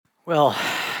Well,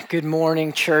 good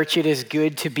morning, church. It is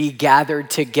good to be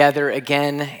gathered together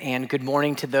again, and good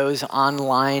morning to those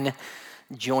online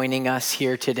joining us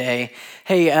here today.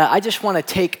 Hey, I just want to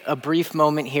take a brief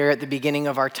moment here at the beginning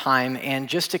of our time and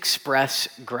just express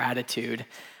gratitude.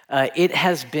 It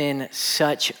has been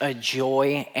such a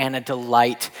joy and a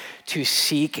delight to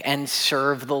seek and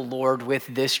serve the Lord with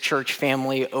this church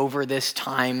family over this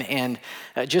time, and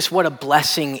just what a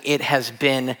blessing it has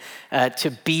been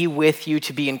to be with you,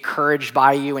 to be encouraged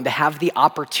by you, and to have the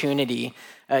opportunity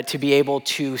to be able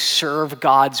to serve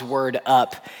God's word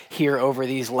up here over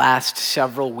these last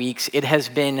several weeks. It has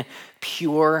been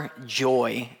pure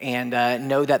joy, and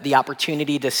know that the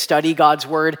opportunity to study God's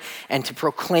word and to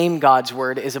proclaim God's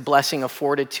word is a blessing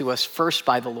afforded to us first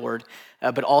by the Lord,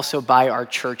 but also by our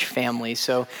church family.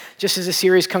 So just as the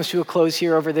series comes to a close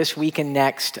here over this week and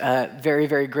next, very,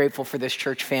 very grateful for this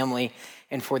church family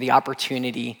and for the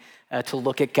opportunity to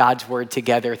look at God's word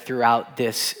together throughout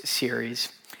this series.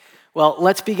 Well,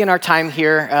 let's begin our time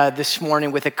here this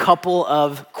morning with a couple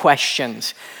of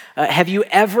questions. Have you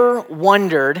ever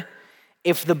wondered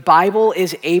if the Bible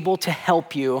is able to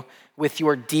help you with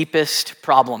your deepest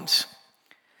problems?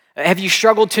 Have you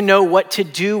struggled to know what to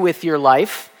do with your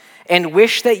life and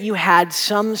wish that you had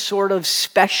some sort of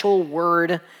special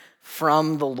word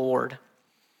from the Lord?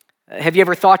 Have you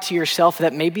ever thought to yourself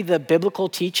that maybe the biblical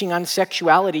teaching on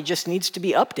sexuality just needs to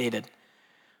be updated?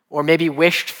 Or maybe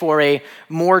wished for a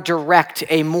more direct,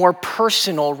 a more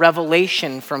personal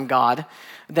revelation from God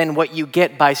than what you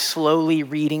get by slowly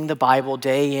reading the Bible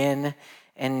day in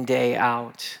and day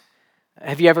out?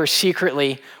 Have you ever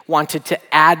secretly wanted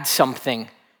to add something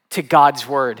to God's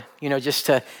word, just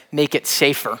to make it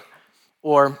safer?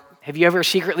 Or have you ever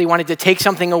secretly wanted to take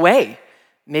something away,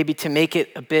 maybe to make it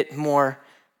a bit more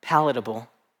palatable?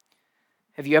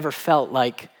 Have you ever felt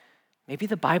like maybe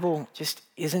the Bible just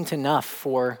isn't enough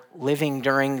for living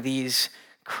during these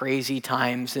crazy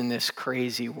times in this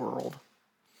crazy world?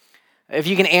 If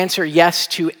you can answer yes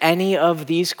to any of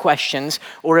these questions,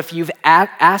 or if you've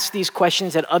asked these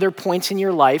questions at other points in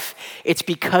your life, it's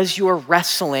because you're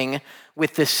wrestling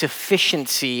with the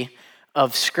sufficiency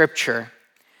of Scripture.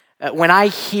 When I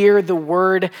hear the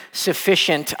word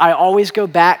sufficient, I always go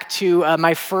back to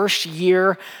my first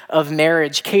year of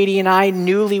marriage. Katie and I,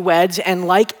 newlyweds, and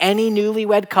like any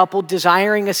newlywed couple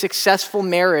desiring a successful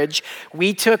marriage,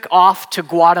 we took off to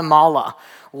Guatemala,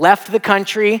 left the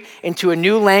country into a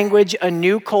new language, a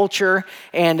new culture,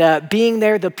 and being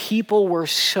there, the people were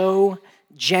so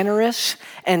generous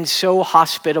and so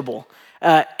hospitable.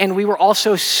 And we were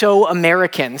also so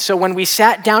American. So when we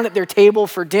sat down at their table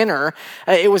for dinner,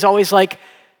 it was always like,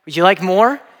 would you like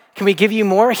more? Can we give you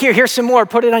more? Here's some more,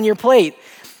 put it on your plate.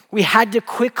 We had to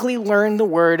quickly learn the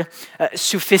word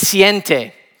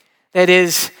suficiente. That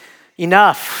is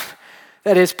enough.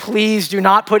 That is, please do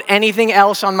not put anything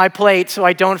else on my plate so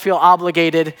I don't feel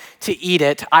obligated to eat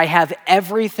it. I have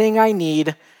everything I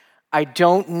need. I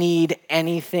don't need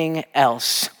anything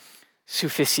else.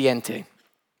 Suficiente.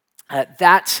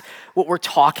 That's what we're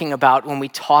talking about when we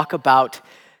talk about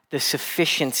the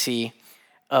sufficiency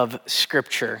of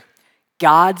Scripture.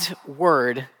 God's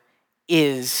word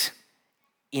is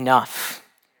enough.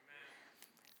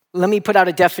 Let me put out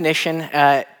a definition,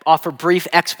 offer brief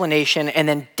explanation, and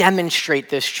then demonstrate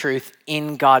this truth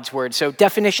in God's word. So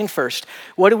definition first.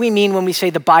 What do we mean when we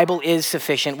say the Bible is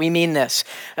sufficient? We mean this.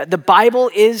 The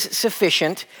Bible is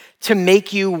sufficient to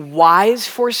make you wise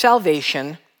for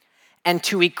salvation and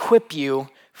to equip you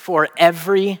for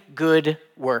every good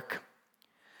work.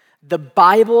 The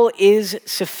Bible is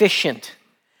sufficient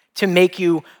to make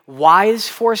you wise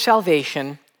for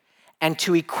salvation and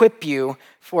to equip you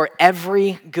for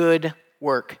every good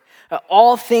work.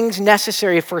 All things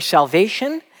necessary for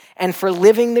salvation and for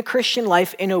living the Christian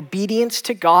life in obedience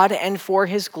to God and for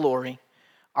His glory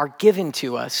are given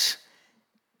to us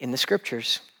in the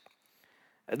Scriptures.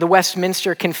 The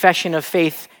Westminster Confession of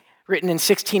Faith, written in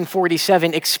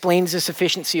 1647, explains the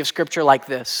sufficiency of Scripture like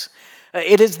this.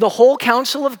 It is the whole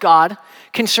counsel of God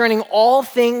concerning all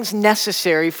things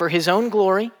necessary for His own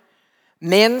glory,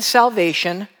 man's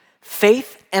salvation,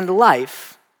 faith, and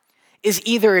life is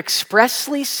either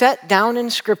expressly set down in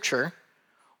Scripture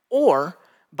or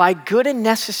by good and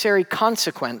necessary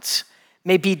consequence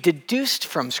may be deduced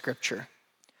from Scripture,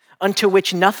 unto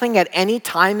which nothing at any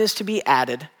time is to be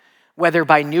added, whether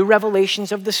by new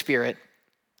revelations of the Spirit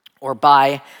or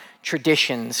by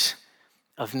traditions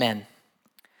of men.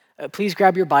 Please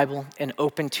grab your Bible and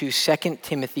open to 2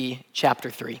 Timothy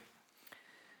chapter 3.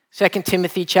 2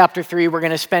 Timothy chapter 3, we're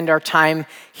going to spend our time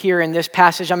here in this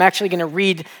passage. I'm actually going to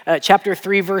read chapter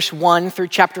 3, verse 1 through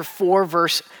chapter 4,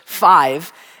 verse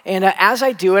 5. And as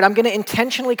I do it, I'm going to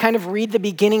intentionally kind of read the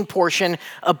beginning portion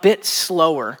a bit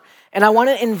slower. And I want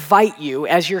to invite you,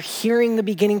 as you're hearing the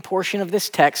beginning portion of this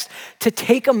text, to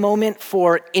take a moment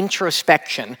for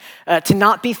introspection, to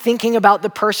not be thinking about the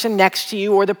person next to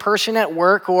you or the person at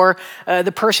work or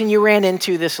the person you ran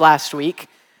into this last week,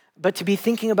 but to be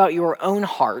thinking about your own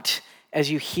heart as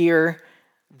you hear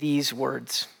these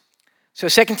words. So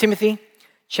 2 Timothy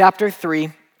chapter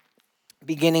 3,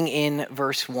 beginning in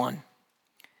verse 1.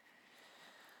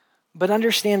 But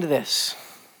understand this,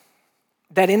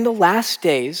 that in the last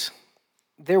days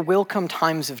there will come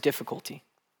times of difficulty,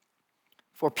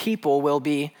 for people will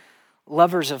be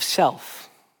lovers of self,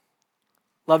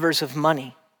 lovers of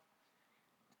money,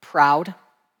 proud,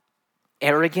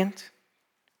 arrogant,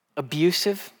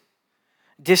 abusive,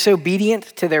 disobedient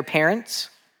to their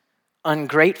parents,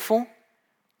 ungrateful,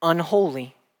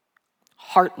 unholy,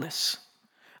 heartless,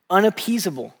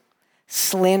 unappeasable,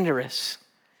 slanderous,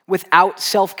 without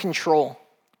self-control,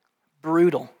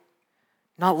 brutal,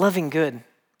 not loving good,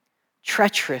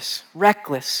 treacherous,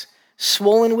 reckless,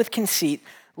 swollen with conceit,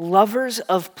 lovers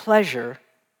of pleasure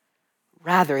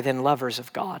rather than lovers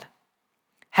of God,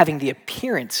 having the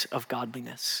appearance of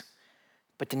godliness,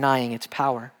 but denying its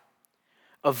power.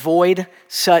 Avoid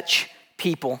such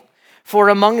people, for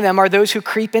among them are those who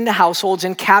creep into households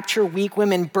and capture weak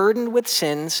women burdened with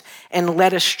sins and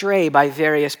led astray by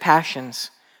various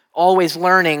passions, always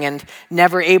learning and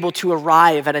never able to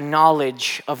arrive at a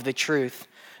knowledge of the truth.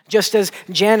 Just as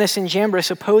Jannes and Jambres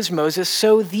opposed Moses,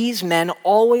 so these men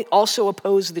also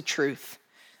oppose the truth.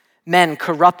 Men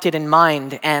corrupted in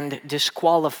mind and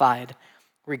disqualified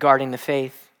regarding the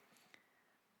faith.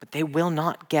 But they will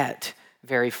not get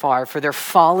very far, for their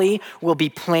folly will be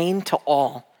plain to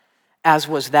all, as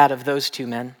was that of those two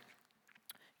men.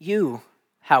 You,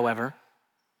 however,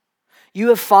 you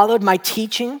have followed my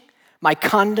teaching, my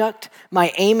conduct,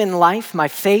 my aim in life, my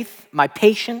faith, my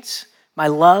patience, my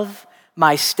love,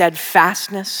 my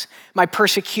steadfastness, my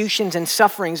persecutions and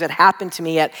sufferings that happened to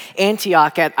me at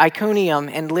Antioch, at Iconium,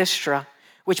 and Lystra,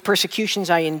 which persecutions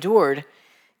I endured,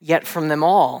 yet from them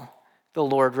all the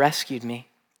Lord rescued me.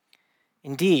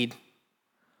 Indeed,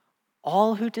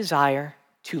 all who desire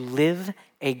to live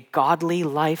a godly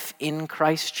life in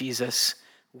Christ Jesus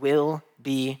will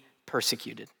be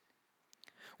persecuted,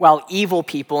 while evil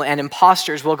people and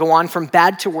impostors will go on from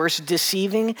bad to worse,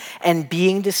 deceiving and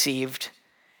being deceived.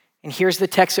 And here's the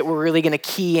text that we're really going to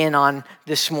key in on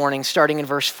this morning, starting in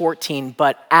verse 14.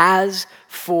 But as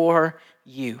for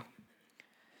you,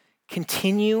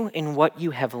 continue in what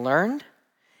you have learned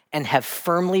and have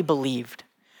firmly believed,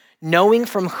 knowing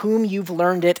from whom you've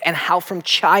learned it and how from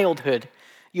childhood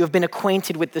you have been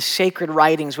acquainted with the sacred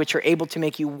writings which are able to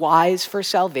make you wise for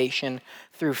salvation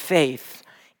through faith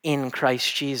in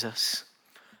Christ Jesus.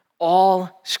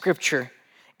 All scripture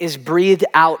is breathed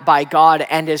out by God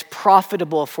and is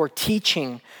profitable for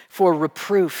teaching, for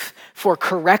reproof, for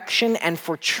correction, and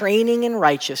for training in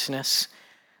righteousness,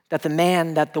 that the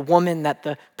man, that the woman, that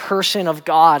the person of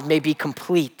God may be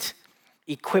complete,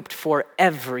 equipped for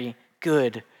every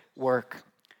good work.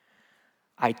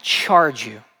 I charge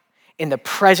you in the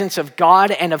presence of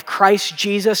God and of Christ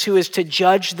Jesus, who is to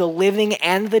judge the living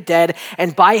and the dead,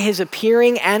 and by his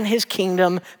appearing and his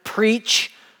kingdom,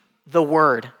 preach the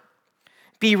word.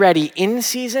 Be ready in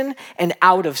season and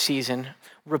out of season.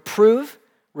 Reprove,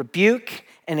 rebuke,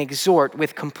 and exhort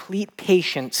with complete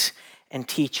patience and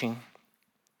teaching.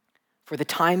 For the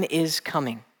time is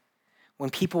coming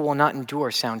when people will not endure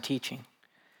sound teaching,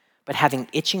 but having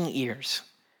itching ears,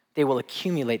 they will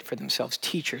accumulate for themselves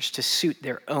teachers to suit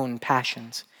their own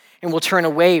passions, and will turn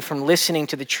away from listening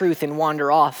to the truth and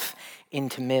wander off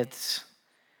into myths.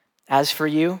 As for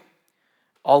you,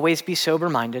 always be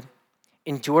sober-minded,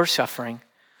 endure suffering,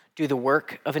 do the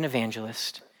work of an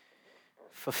evangelist,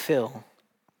 fulfill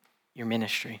your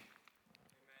ministry.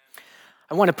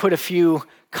 I want to put a few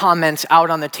comments out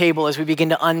on the table as we begin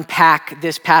to unpack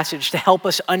this passage to help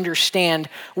us understand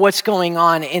what's going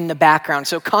on in the background.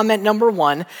 So comment number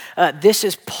one, this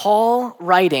is Paul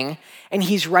writing, and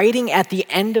he's writing at the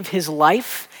end of his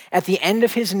life, at the end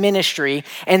of his ministry,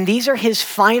 and these are his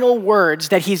final words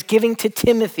that he's giving to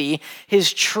Timothy,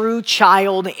 his true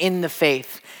child in the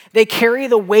faith. They carry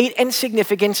the weight and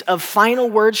significance of final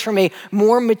words from a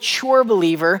more mature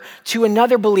believer to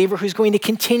another believer who's going to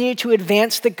continue to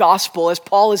advance the gospel as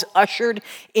Paul is ushered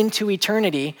into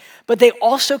eternity. But they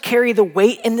also carry the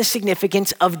weight and the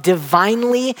significance of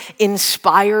divinely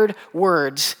inspired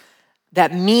words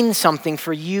that mean something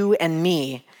for you and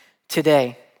me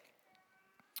today.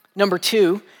 Number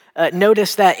two,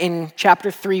 notice that in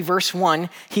chapter 3, verse 1,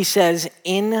 he says,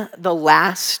 in the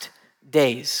last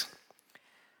days.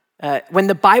 When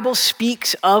the Bible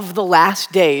speaks of the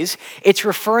last days, it's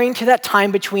referring to that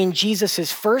time between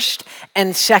Jesus' first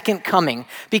and second coming,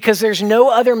 because there's no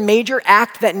other major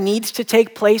act that needs to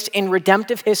take place in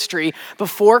redemptive history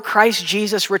before Christ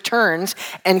Jesus returns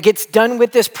and gets done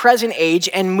with this present age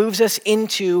and moves us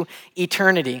into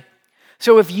eternity.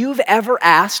 So if you've ever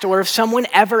asked, or if someone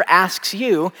ever asks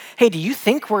you, hey, do you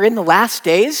think we're in the last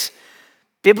days?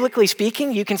 Biblically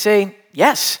speaking, you can say,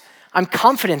 yes, I'm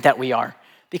confident that we are,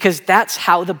 because that's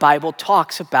how the Bible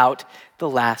talks about the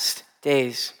last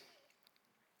days.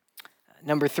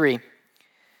 Number 3,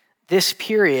 this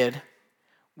period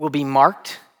will be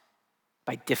marked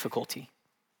by difficulty.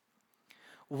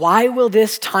 Why will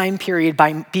this time period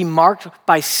be marked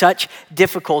by such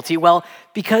difficulty? Well,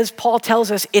 because Paul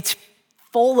tells us it's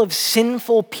full of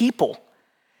sinful people.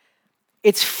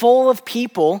 It's full of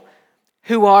people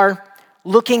who are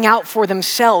looking out for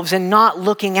themselves and not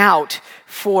looking out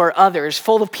for others,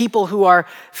 full of people who are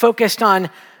focused on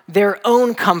their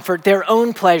own comfort, their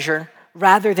own pleasure,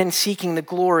 rather than seeking the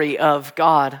glory of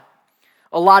God.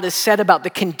 A lot is said about the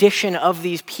condition of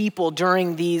these people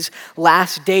during these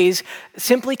last days.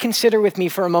 Simply consider with me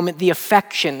for a moment the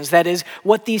affections, that is,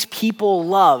 what these people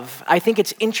love. I think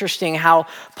it's interesting how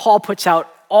Paul puts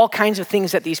out all kinds of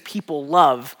things that these people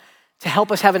love to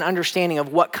help us have an understanding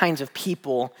of what kinds of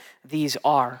people these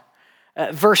are.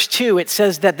 Verse 2, it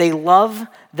says that they love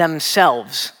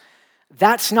themselves.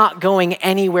 That's not going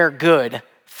anywhere good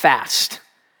fast.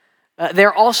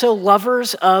 They're also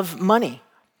lovers of money.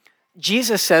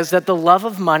 Jesus says that the love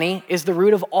of money is the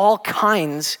root of all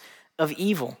kinds of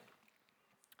evil.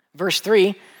 Verse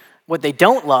 3, what they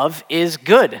don't love is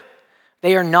good.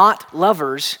 They are not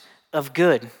lovers of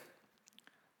good.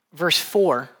 Verse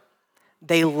 4,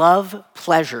 they love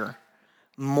pleasure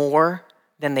more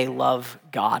than they love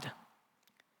God.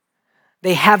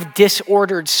 They have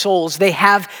disordered souls. They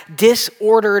have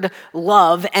disordered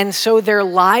love, and so their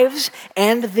lives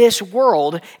and this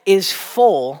world is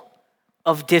full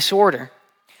of disorder.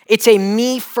 It's a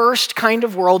me first kind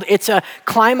of world. It's a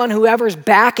climb on whoever's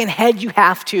back and head you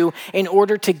have to in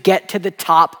order to get to the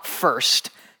top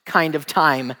first kind of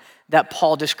time that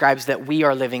Paul describes that we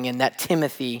are living in, that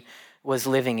Timothy was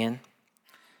living in.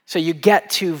 So you get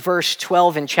to verse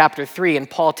 12 in chapter 3, and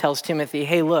Paul tells Timothy,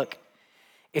 hey, look,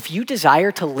 if you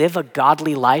desire to live a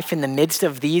godly life in the midst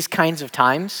of these kinds of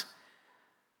times,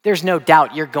 there's no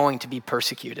doubt you're going to be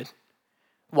persecuted.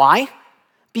 Why?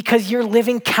 Because you're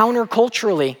living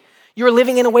counterculturally. You're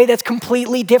living in a way that's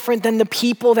completely different than the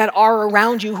people that are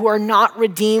around you who are not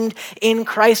redeemed in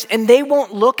Christ. And they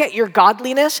won't look at your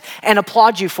godliness and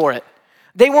applaud you for it.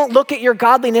 They won't look at your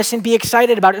godliness and be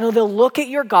excited about it. No, they'll look at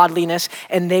your godliness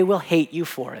and they will hate you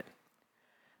for it.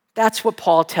 That's what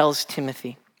Paul tells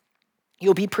Timothy.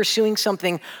 You'll be pursuing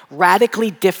something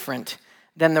radically different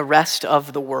than the rest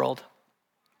of the world.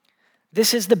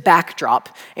 This is the backdrop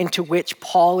into which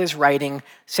Paul is writing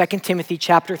 2 Timothy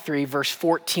chapter 3, verse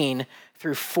 14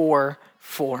 through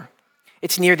 4:4.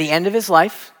 It's near the end of his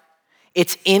life.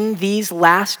 It's in these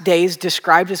last days,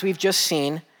 described as we've just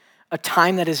seen, a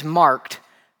time that is marked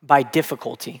by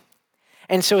difficulty.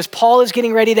 And so as Paul is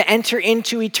getting ready to enter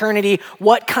into eternity,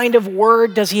 what kind of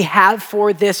word does he have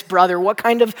for this brother? What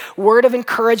kind of word of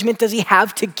encouragement does he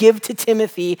have to give to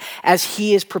Timothy as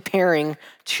he is preparing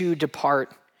to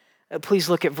depart? Please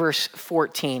look at verse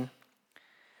 14.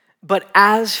 But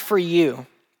as for you,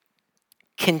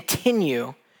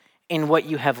 continue in what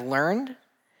you have learned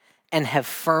and have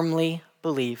firmly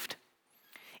believed.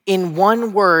 In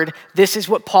one word, this is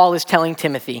what Paul is telling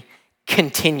Timothy: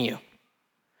 continue.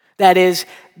 That is,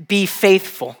 be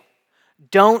faithful.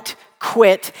 Don't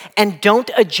quit, and don't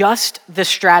adjust the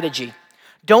strategy.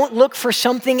 Don't look for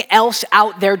something else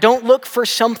out there. Don't look for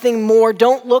something more.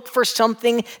 Don't look for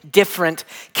something different.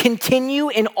 Continue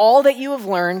in all that you have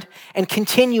learned and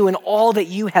continue in all that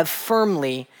you have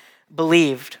firmly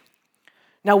believed.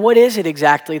 Now, what is it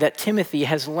exactly that Timothy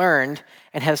has learned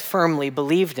and has firmly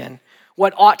believed in?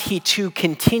 What ought he to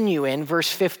continue in?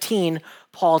 Verse 15,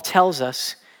 Paul tells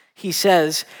us. He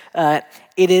says,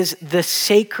 it is the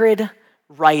sacred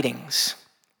writings,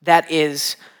 that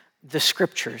is, the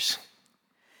scriptures.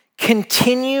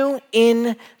 Continue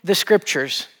in the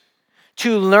scriptures,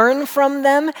 to learn from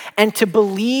them and to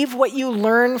believe what you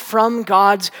learn from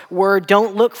God's word.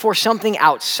 Don't look for something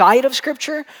outside of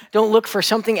scripture. Don't look for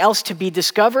something else to be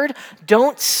discovered.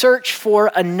 Don't search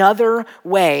for another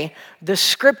way. The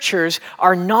scriptures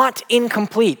are not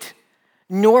incomplete,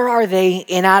 nor are they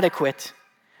inadequate.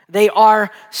 They are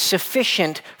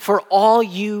sufficient for all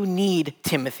you need,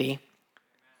 Timothy.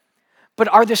 But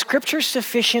are the scriptures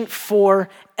sufficient for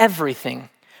everything?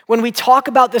 When we talk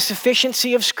about the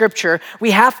sufficiency of scripture,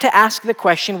 we have to ask the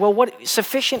question, well, what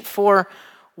sufficient for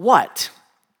what?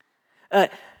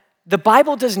 The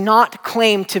Bible does not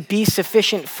claim to be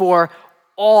sufficient for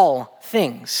all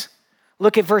things.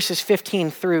 Look at verses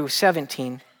 15 through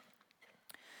 17.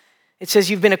 It says,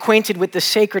 you've been acquainted with the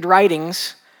sacred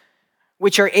writings,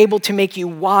 which are able to make you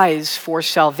wise for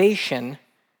salvation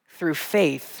through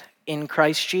faith in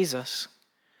Christ Jesus.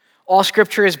 All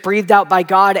scripture is breathed out by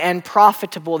God and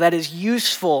profitable, that is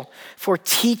useful for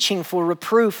teaching, for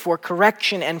reproof, for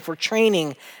correction, and for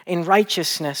training in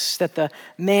righteousness, that the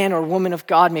man or woman of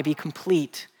God may be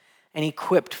complete and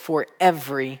equipped for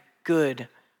every good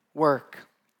work.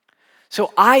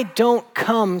 So I don't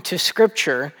come to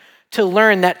scripture to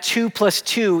learn that 2 +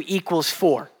 2 =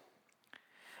 4.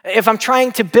 If I'm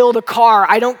trying to build a car,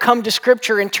 I don't come to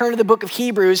scripture and turn to the book of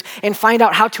Hebrews and find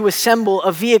out how to assemble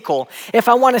a vehicle. If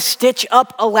I want to stitch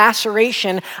up a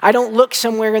laceration, I don't look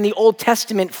somewhere in the Old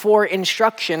Testament for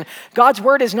instruction. God's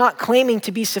word is not claiming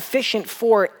to be sufficient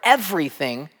for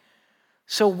everything.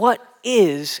 So what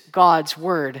is God's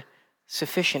word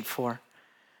sufficient for?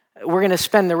 We're going to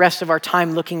spend the rest of our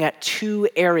time looking at 2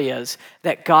 areas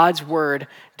that God's word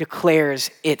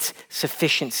declares its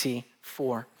sufficiency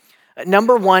for.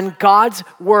 Number 1, God's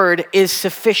word is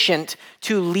sufficient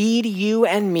to lead you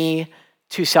and me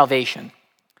to salvation.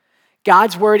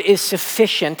 God's word is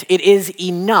sufficient. It is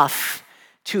enough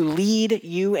to lead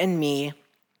you and me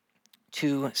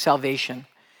to salvation.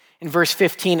 In verse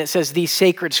 15, it says, these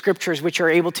sacred scriptures which are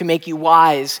able to make you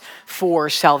wise for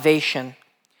salvation.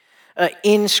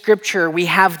 In scripture, we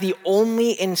have the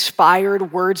only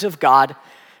inspired words of God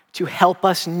to help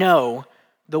us know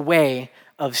the way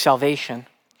of salvation.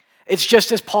 It's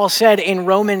just as Paul said in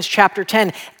Romans chapter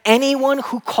 10, anyone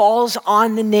who calls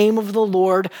on the name of the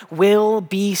Lord will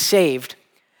be saved.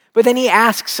 But then he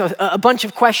asks a bunch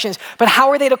of questions, but how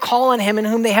are they to call on him in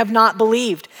whom they have not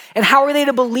believed? And how are they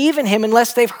to believe in him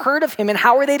unless they've heard of him? And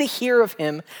how are they to hear of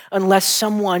him unless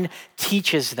someone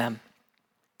teaches them?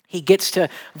 He gets to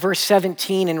verse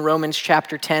 17 in Romans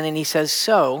chapter 10, and he says,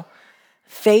 so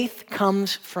faith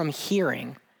comes from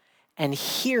hearing, and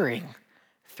hearing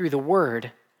through the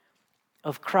word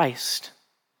of Christ.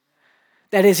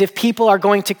 That is, if people are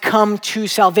going to come to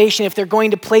salvation, if they're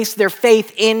going to place their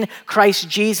faith in Christ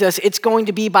Jesus, it's going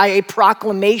to be by a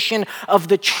proclamation of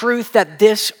the truth that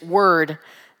this word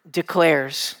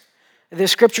declares. The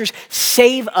scriptures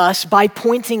save us by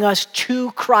pointing us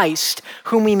to Christ,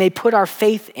 whom we may put our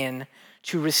faith in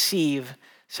to receive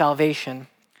salvation.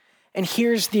 And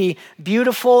here's the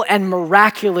beautiful and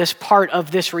miraculous part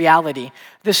of this reality.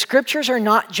 The scriptures are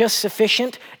not just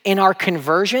sufficient in our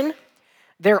conversion,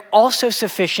 they're also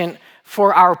sufficient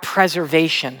for our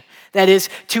preservation. That is,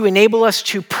 to enable us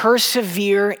to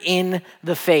persevere in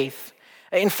the faith.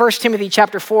 In 1 Timothy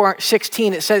chapter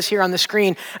 4:16, it says here on the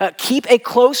screen, keep a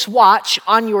close watch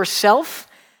on yourself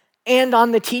and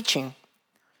on the teaching.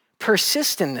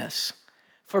 Persist in this,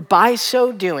 for by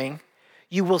so doing,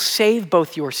 you will save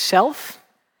both yourself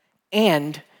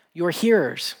and your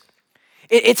hearers.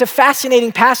 It's a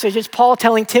fascinating passage. It's Paul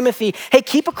telling Timothy, hey,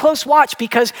 keep a close watch,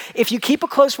 because if you keep a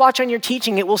close watch on your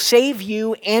teaching, it will save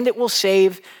you and it will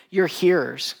save your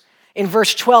hearers. In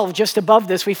verse 12, just above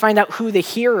this, we find out who the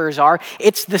hearers are.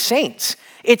 It's the saints.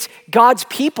 It's God's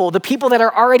people, the people that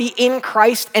are already in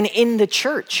Christ and in the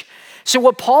church. So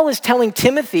what Paul is telling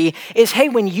Timothy is, hey,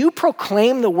 when you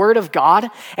proclaim the word of God,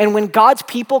 and when God's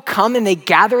people come and they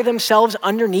gather themselves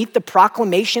underneath the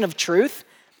proclamation of truth,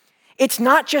 it's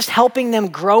not just helping them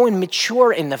grow and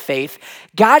mature in the faith.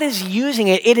 God is using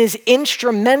it. It is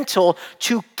instrumental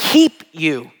to keep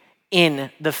you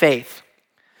in the faith.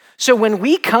 So when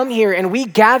we come here and we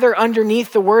gather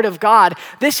underneath the word of God,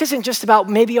 this isn't just about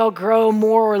maybe I'll grow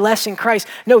more or less in Christ.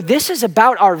 No, this is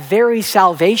about our very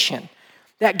salvation.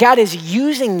 That God is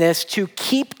using this to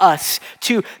keep us,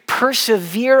 to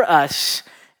persevere us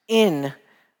in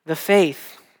the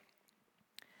faith.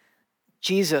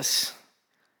 Jesus,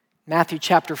 Matthew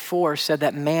chapter 4, said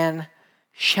that man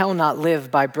shall not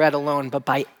live by bread alone, but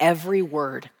by every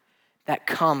word that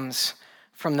comes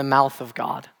from the mouth of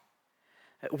God.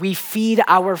 We feed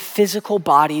our physical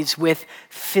bodies with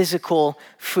physical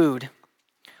food.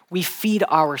 We feed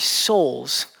our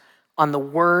souls on the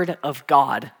word of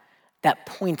God that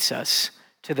points us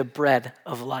to the bread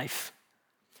of life.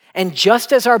 And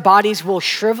just as our bodies will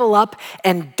shrivel up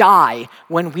and die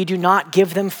when we do not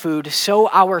give them food, so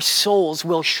our souls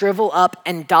will shrivel up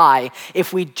and die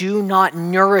if we do not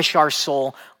nourish our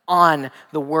soul on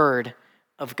the word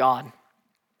of God.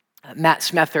 Matt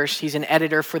Smethurst, he's an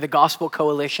editor for the Gospel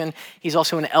Coalition. He's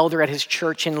also an elder at his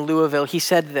church in Louisville. He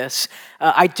said this,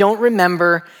 I don't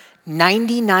remember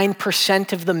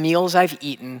 99% of the meals I've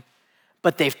eaten,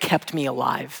 but they've kept me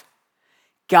alive.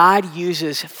 God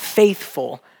uses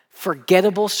faithful,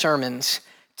 forgettable sermons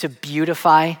to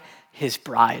beautify his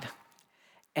bride.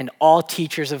 And all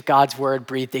teachers of God's word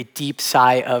breathed a deep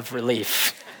sigh of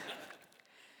relief.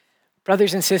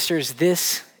 Brothers and sisters,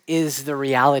 this is the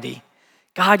reality.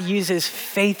 God uses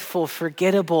faithful,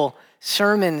 forgettable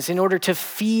sermons in order to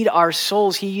feed our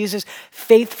souls. He uses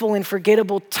faithful and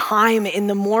forgettable time in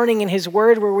the morning in his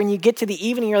word, where when you get to the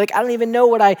evening, you're like, I don't even know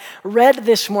what I read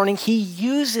this morning. He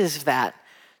uses that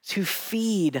to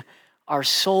feed our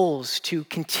souls, to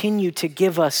continue to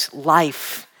give us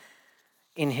life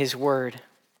in his word.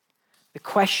 The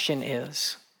question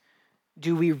is,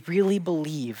 do we really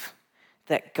believe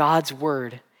that God's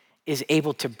word is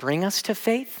able to bring us to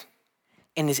faith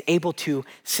and is able to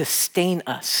sustain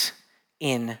us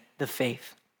in the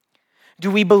faith?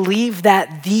 Do we believe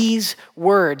that these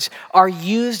words are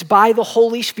used by the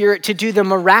Holy Spirit to do the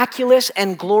miraculous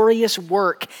and glorious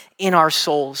work in our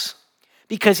souls?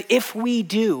 Because if we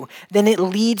do, then it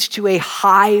leads to a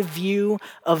high view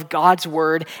of God's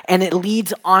word, and it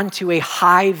leads onto a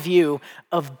high view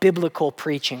of biblical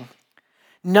preaching.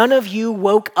 None of you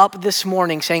woke up this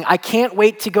morning saying, I can't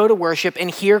wait to go to worship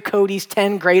and hear Cody's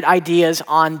 10 great ideas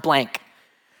on blank.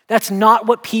 That's not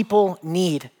what people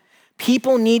need.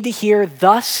 People need to hear,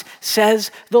 thus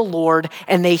says the Lord,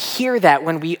 and they hear that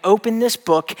when we open this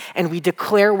book and we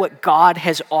declare what God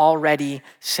has already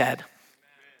said.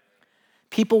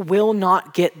 People will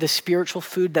not get the spiritual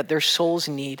food that their souls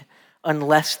need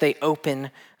unless they open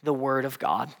the Word of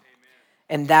God.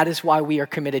 And that is why we are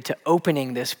committed to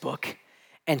opening this book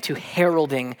and to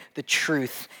heralding the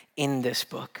truth in this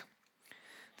book.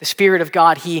 The Spirit of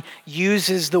God, he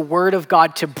uses the Word of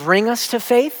God to bring us to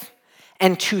faith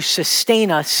and to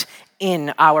sustain us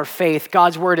in our faith.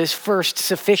 God's Word is first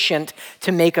sufficient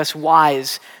to make us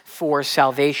wise for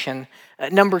salvation.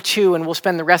 Number two, and we'll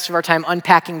spend the rest of our time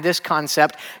unpacking this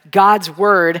concept, God's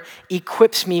Word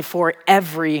equips me for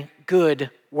every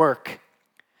good work.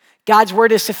 God's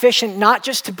Word is sufficient not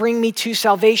just to bring me to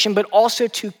salvation, but also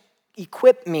to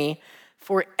equip me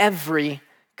for every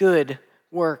good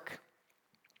work.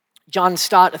 John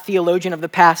Stott, a theologian of the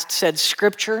past, said,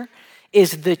 Scripture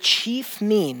is the chief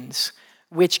means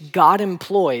which God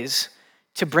employs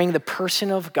to bring the person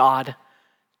of God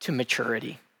to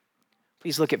maturity.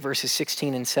 Please look at verses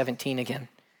 16 and 17 again.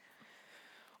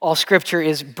 All Scripture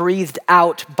is breathed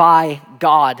out by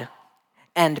God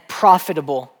and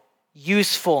profitable,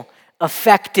 useful,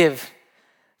 effective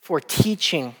for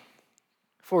teaching,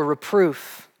 for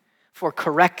reproof, for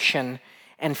correction,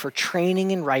 and for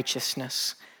training in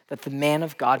righteousness, that the man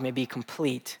of God may be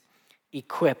complete,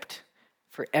 equipped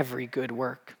for every good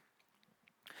work.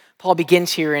 Paul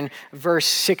begins here in verse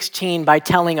 16 by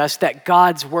telling us that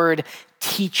God's word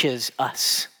teaches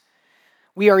us.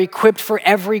 We are equipped for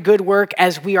every good work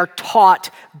as we are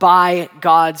taught by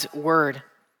God's word.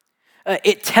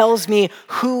 It tells me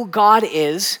who God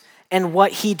is and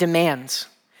what he demands.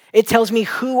 It tells me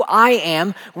who I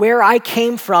am, where I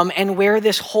came from, and where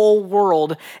this whole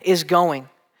world is going.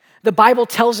 The Bible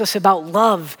tells us about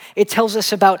love. It tells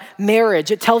us about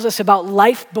marriage. It tells us about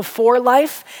life before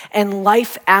life and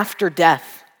life after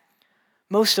death.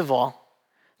 Most of all,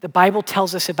 the Bible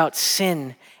tells us about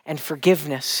sin and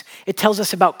forgiveness. It tells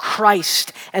us about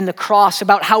Christ and the cross,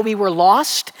 about how we were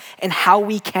lost and how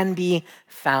we can be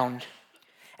found.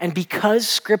 And because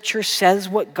Scripture says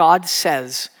what God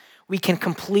says, we can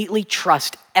completely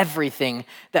trust everything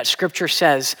that Scripture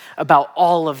says about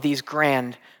all of these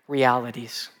grand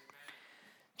realities.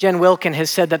 Jen Wilkin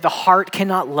has said that the heart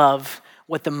cannot love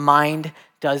what the mind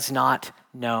does not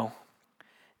know.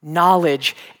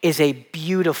 Knowledge is a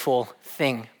beautiful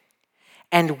thing,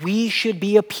 and we should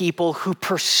be a people who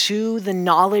pursue the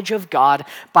knowledge of God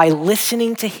by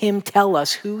listening to him tell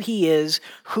us who he is,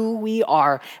 who we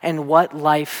are, and what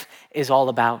life is all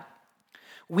about.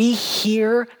 We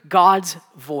hear God's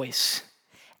voice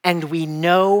and we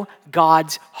know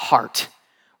God's heart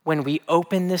when we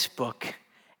open this book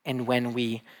and when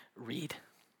we read.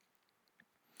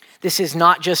 This is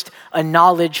not just a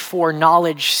knowledge for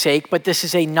knowledge's sake, but this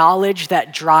is a knowledge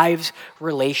that drives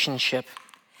relationship.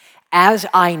 As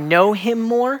I know him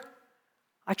more,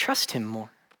 I trust him more.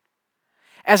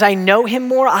 As I know him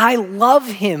more, I love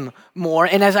him more.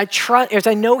 And as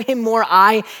I know him more,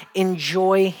 I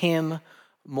enjoy him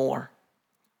more.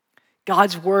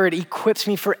 God's word equips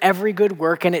me for every good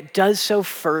work, and it does so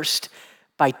first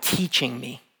by teaching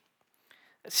me.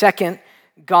 Second,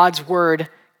 God's word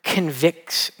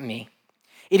convicts me.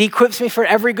 It equips me for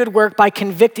every good work by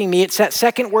convicting me. It's that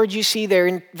second word you see there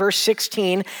in verse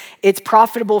 16. It's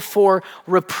profitable for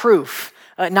reproof.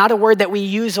 Not a word that we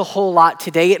use a whole lot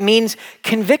today. It means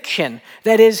conviction.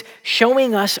 That is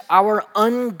showing us our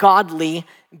ungodly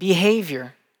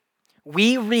behavior.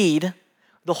 We read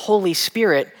the Holy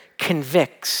Spirit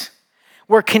convicts.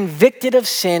 We're convicted of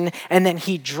sin, and then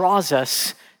he draws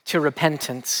us to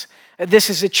repentance.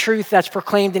 This is a truth that's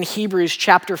proclaimed in Hebrews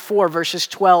chapter 4, verses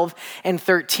 12 and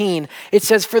 13. It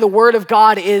says, "For the word of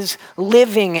God is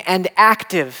living and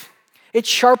active. It's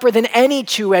sharper than any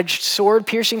two-edged sword,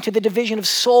 piercing to the division of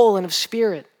soul and of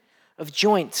spirit, of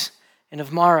joints and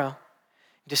of marrow,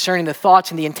 discerning the thoughts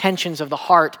and the intentions of the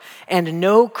heart. And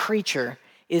no creature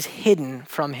is hidden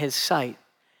from his sight,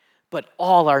 but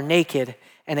all are naked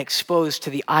and exposed to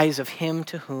the eyes of him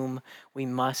to whom we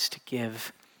must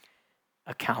give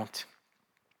account."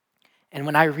 And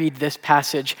when I read this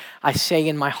passage, I say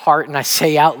in my heart and I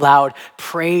say out loud,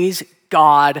 praise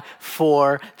God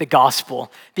for the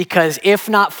gospel. Because if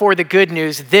not for the good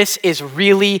news, this is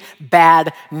really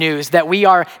bad news, that we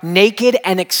are naked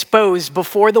and exposed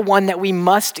before the one that we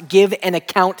must give an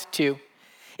account to.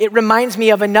 It reminds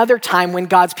me of another time when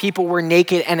God's people were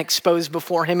naked and exposed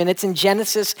before him, and it's in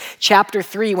Genesis chapter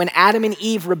 3 when Adam and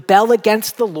Eve rebel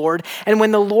against the Lord, and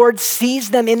when the Lord sees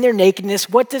them in their nakedness,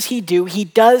 what does he do? He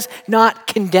does not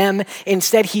condemn.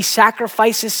 Instead, he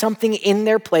sacrifices something in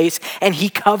their place, and he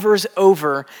covers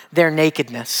over their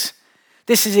nakedness.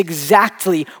 This is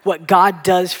exactly what God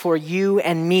does for you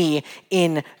and me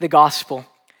in the gospel.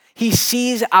 He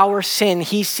sees our sin.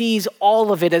 He sees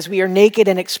all of it as we are naked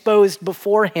and exposed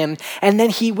before him. And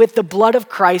then he, with the blood of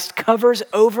Christ, covers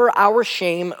over our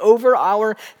shame, over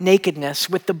our nakedness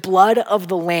with the blood of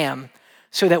the Lamb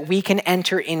so that we can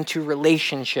enter into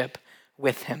relationship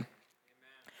with him.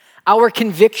 Our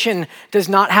conviction does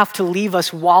not have to leave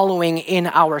us wallowing in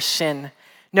our sin.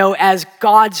 No, as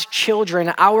God's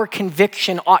children, our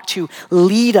conviction ought to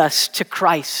lead us to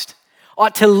Christ,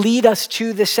 ought to lead us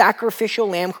to the sacrificial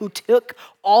lamb who took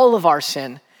all of our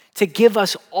sin to give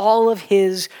us all of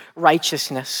his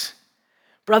righteousness.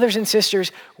 Brothers and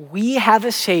sisters, we have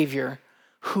a Savior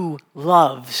who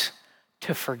loves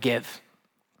to forgive.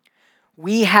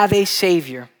 We have a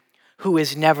Savior who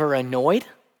is never annoyed,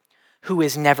 who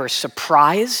is never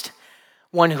surprised,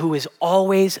 one who is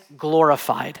always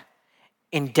glorified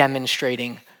in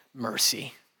demonstrating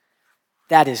mercy.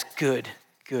 That is good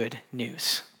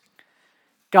news.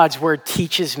 God's word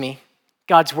teaches me.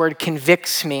 God's word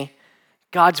convicts me.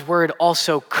 God's word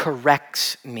also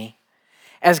corrects me.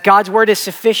 As God's word is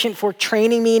sufficient for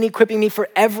training me and equipping me for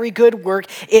every good work,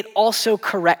 it also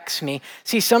corrects me.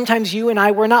 See, sometimes you and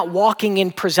I, we're not walking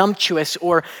in presumptuous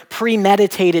or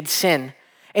premeditated sin,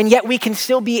 and yet we can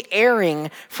still be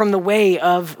erring from the way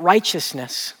of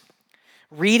righteousness.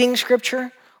 Reading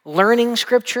Scripture, learning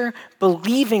Scripture,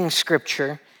 believing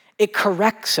Scripture, it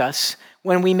corrects us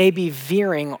when we may be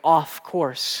veering off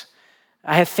course.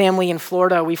 I have family in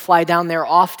Florida. We fly down there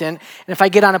often. And if I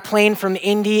get on a plane from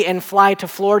Indy and fly to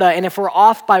Florida, and if we're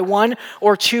off by 1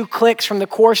 or 2 clicks from the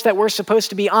course that we're supposed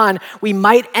to be on, we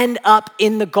might end up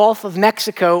in the Gulf of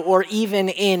Mexico or even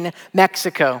in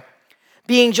Mexico.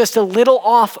 Being just a little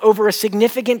off over a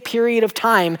significant period of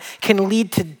time can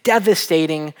lead to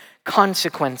devastating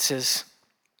consequences.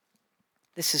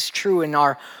 This is true in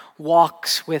our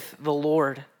walks with the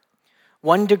Lord.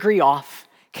 1 degree off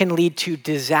can lead to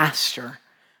disaster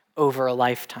over a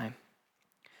lifetime.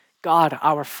 God,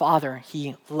 our Father,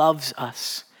 he loves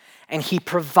us, and he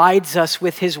provides us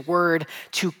with his word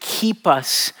to keep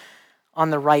us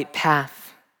on the right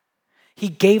path. He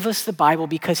gave us the Bible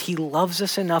because he loves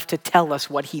us enough to tell us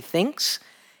what he thinks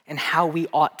and how we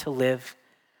ought to live.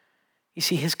 You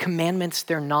see, his commandments,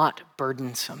 they're not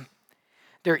burdensome.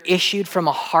 They're issued from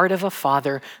a heart of a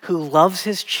father who loves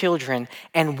his children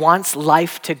and wants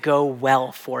life to go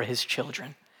well for his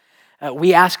children.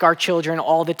 We ask our children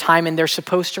all the time, and they're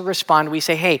supposed to respond. We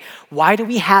say, hey, why do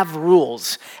we have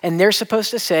rules? And they're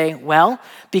supposed to say, well,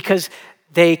 because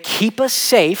they keep us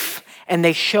safe and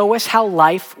they show us how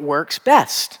life works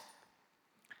best.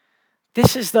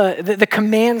 This is the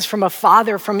commands from a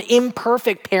father, from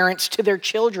imperfect parents to their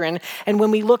children. And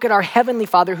when we look at our Heavenly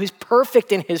Father, who's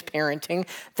perfect in his parenting,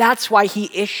 that's why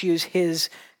he issues his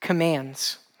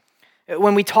commands.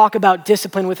 When we talk about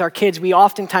discipline with our kids, we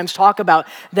oftentimes talk about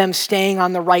them staying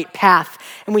on the right path.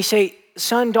 And we say,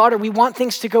 son, daughter, we want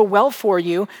things to go well for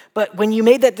you, but when you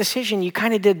made that decision, you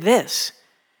kind of did this.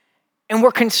 And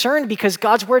we're concerned because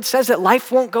God's word says that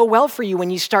life won't go well for you when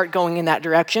you start going in that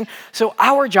direction. So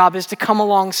our job is to come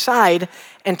alongside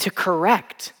and to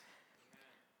correct.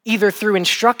 either through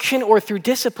instruction or through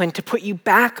discipline to put you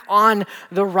back on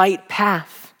the right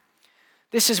path.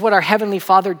 This is what our Heavenly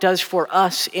Father does for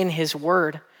us in His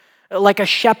Word. Like a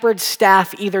shepherd's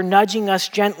staff, either nudging us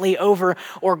gently over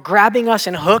or grabbing us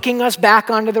and hooking us back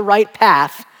onto the right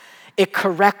path, it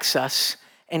corrects us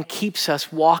and keeps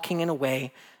us walking in a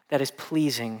way that is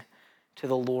pleasing to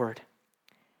the Lord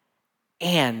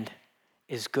and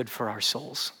is good for our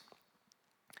souls.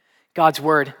 God's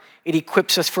Word, it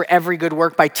equips us for every good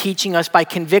work by teaching us, by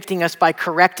convicting us, by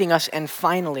correcting us, and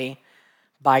finally,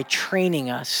 by training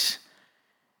us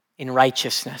in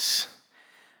righteousness.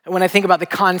 When I think about the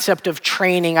concept of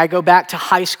training, I go back to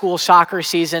high school soccer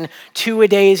season,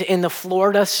 2-a-days in the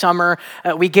Florida summer.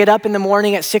 We get up in the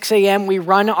morning at 6 a.m., we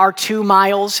run our 2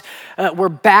 miles. We're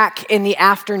back in the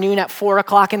afternoon at 4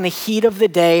 o'clock in the heat of the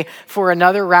day for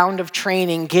another round of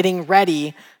training, getting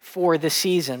ready for the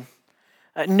season.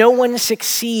 No one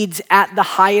succeeds at the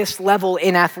highest level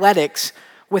in athletics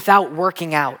without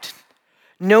working out.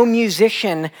 No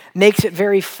musician makes it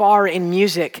very far in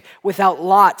music without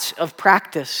lots of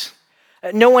practice.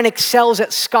 No one excels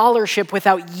at scholarship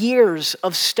without years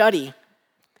of study.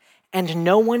 And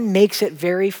no one makes it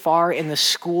very far in the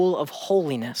school of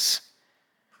holiness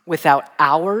without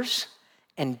hours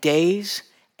and days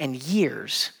and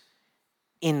years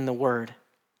in the Word.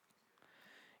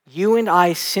 You and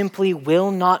I simply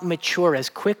will not mature as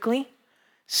quickly,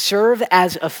 serve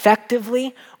as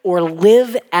effectively, or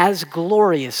live as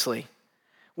gloriously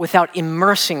without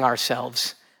immersing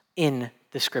ourselves in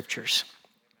the Scriptures.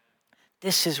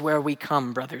 This is where we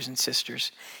come, brothers and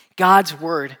sisters. God's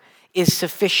Word is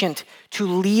sufficient to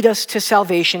lead us to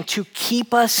salvation, to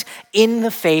keep us in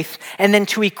the faith, and then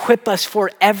to equip us for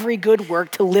every good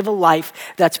work to live a life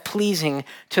that's pleasing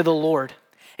to the Lord.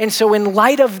 And so in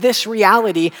light of this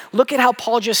reality, look at how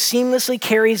Paul just seamlessly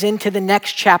carries into the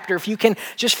next chapter. If you can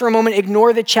just for a moment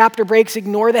ignore the chapter breaks,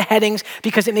 ignore the headings,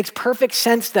 because it makes perfect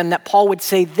sense then that Paul would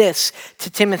say this to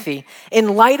Timothy.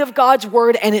 In light of God's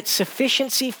Word and its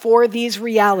sufficiency for these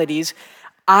realities,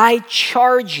 I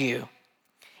charge you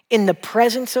in the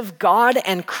presence of God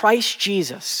and Christ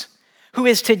Jesus, who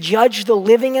is to judge the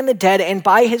living and the dead, and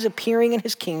by His appearing in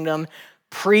His kingdom,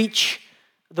 preach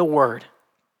the Word.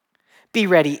 Be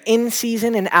ready in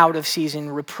season and out of season,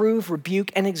 reprove,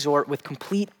 rebuke, and exhort with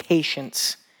complete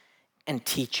patience and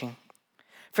teaching.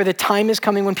 For the time is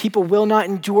coming when people will not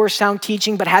endure sound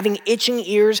teaching, but having itching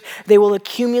ears, they will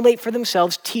accumulate for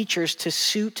themselves teachers to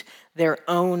suit their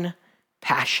own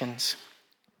passions.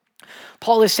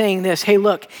 Paul is saying this, hey,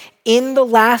 look, in the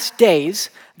last days,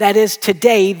 that is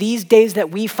today, these days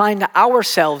that we find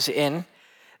ourselves in,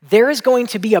 there is going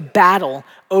to be a battle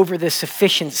over the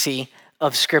sufficiency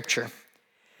of Scripture.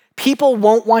 People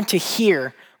won't want to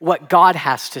hear what God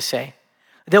has to say.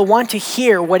 They'll want to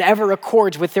hear whatever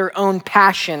accords with their own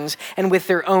passions and with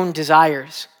their own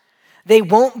desires. They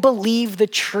won't believe the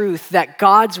truth that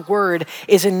God's Word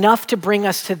is enough to bring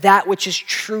us to that which is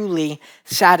truly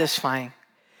satisfying.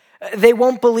 They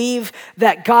won't believe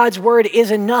that God's Word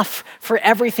is enough for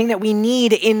everything that we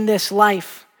need in this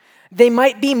life. They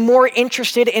might be more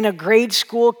interested in a grade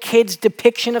school kid's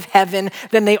depiction of heaven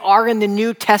than they are in the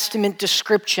New Testament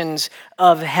descriptions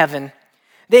of heaven.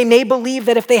 They may believe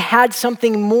that if they had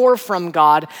something more from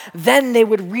God, then they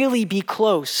would really be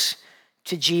close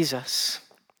to Jesus.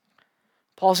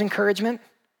 Paul's encouragement,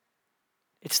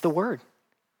 it's the Word.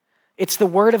 It's the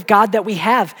Word of God that we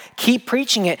have. Keep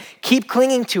preaching it. Keep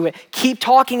clinging to it. Keep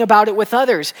talking about it with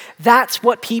others. That's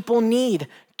what people need.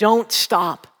 Don't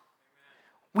stop.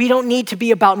 We don't need to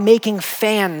be about making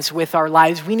fans with our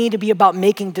lives. We need to be about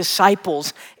making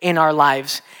disciples in our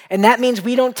lives. And that means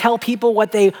we don't tell people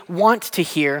what they want to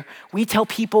hear. We tell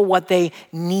people what they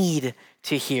need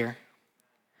to hear.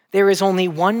 There is only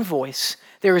one voice.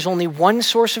 There is only one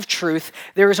source of truth.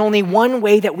 There is only one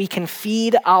way that we can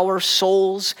feed our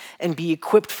souls and be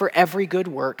equipped for every good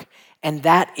work. And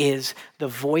that is the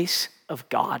voice of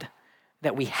God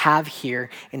that we have here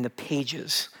in the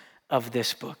pages of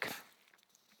this book.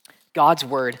 God's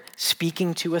Word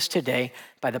speaking to us today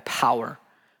by the power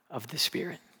of the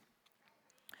Spirit.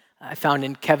 I found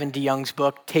in Kevin DeYoung's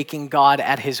book, Taking God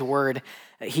at His Word,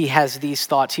 he has these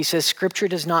thoughts. He says, Scripture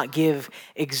does not give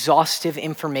exhaustive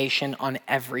information on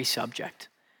every subject,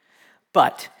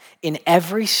 but in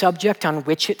every subject on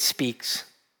which it speaks,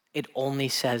 it only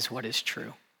says what is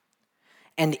true.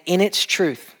 And in its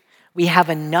truth, we have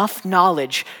enough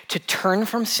knowledge to turn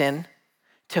from sin,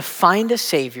 to find a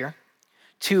Savior,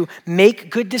 to make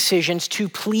good decisions, to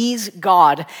please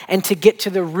God, and to get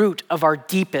to the root of our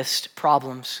deepest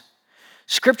problems.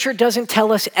 Scripture doesn't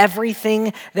tell us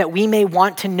everything that we may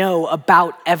want to know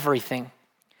about everything,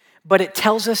 but it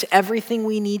tells us everything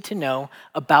we need to know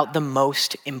about the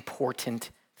most important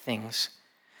things.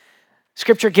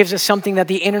 Scripture gives us something that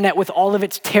the internet, with all of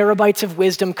its terabytes of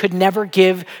wisdom, could never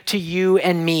give to you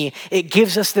and me. It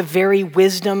gives us the very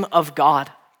wisdom of God.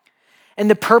 And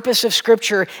the purpose of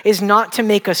Scripture is not to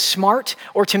make us smart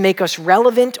or to make us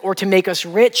relevant or to make us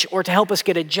rich or to help us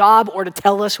get a job or to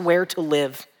tell us where to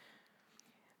live.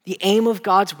 The aim of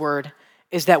God's word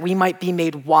is that we might be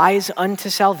made wise unto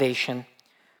salvation,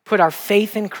 put our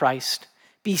faith in Christ,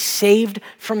 be saved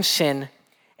from sin,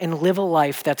 and live a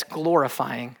life that's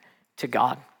glorifying to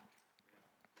God.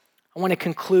 I want to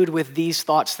conclude with these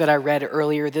thoughts that I read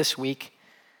earlier this week.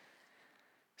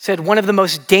 It said, one of the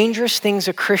most dangerous things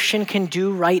a Christian can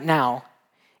do right now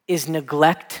is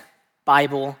neglect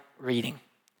Bible reading.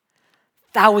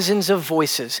 Thousands of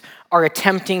voices are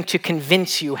attempting to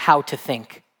convince you how to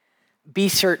think. Be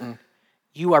certain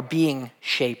you are being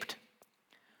shaped.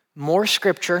 More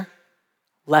scripture,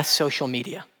 less social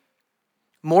media.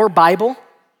 More Bible,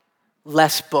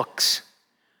 less books.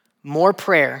 More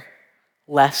prayer,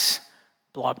 less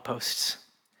blog posts.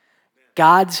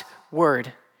 God's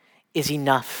word is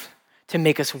enough to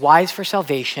make us wise for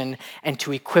salvation and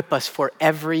to equip us for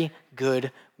every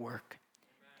good work.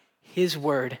 His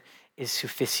word is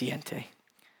sufficiente.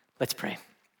 Let's pray.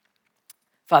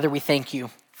 Father, we thank you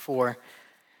for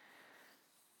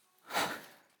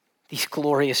these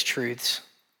glorious truths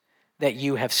that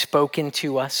you have spoken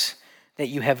to us, that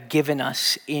you have given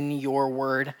us in your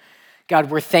word. God,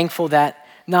 we're thankful that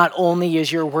not only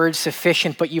is your word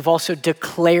sufficient, but you've also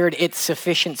declared its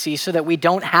sufficiency so that we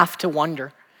don't have to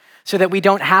wonder, so that we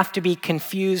don't have to be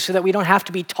confused, so that we don't have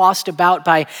to be tossed about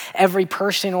by every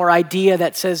person or idea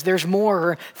that says there's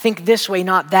more, or think this way,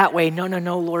 not that way. No,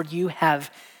 Lord, you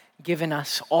have given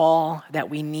us all that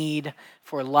we need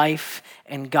for life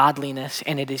and godliness,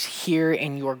 and it is here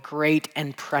in your great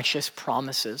and precious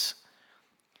promises.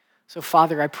 So,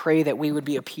 Father, I pray that we would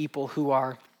be a people who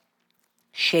are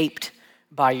shaped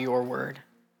by your word,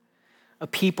 a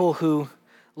people who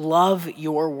love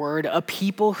your word, a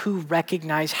people who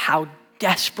recognize how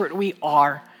desperate we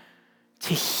are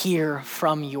to hear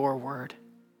from your word.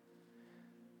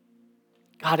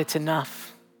 God, it's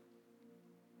enough.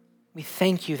 We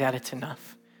thank you that it's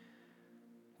enough.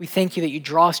 We thank you that you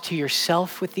draw us to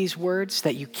yourself with these words,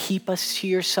 that you keep us to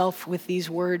yourself with these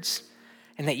words,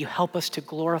 and that you help us to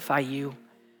glorify you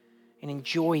and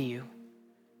enjoy you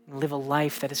and live a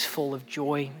life that is full of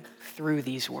joy through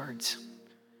these words.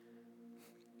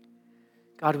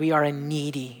 God, we are a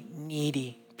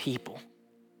needy people.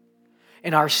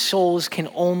 And our souls can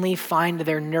only find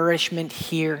their nourishment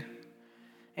here.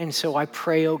 And so I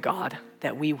pray, oh God,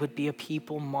 that we would be a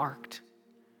people marked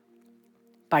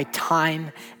by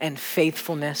time and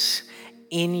faithfulness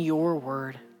in your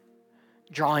word,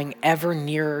 drawing ever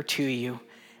nearer to you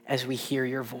as we hear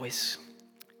your voice.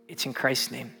 It's in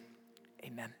Christ's name,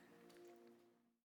 amen.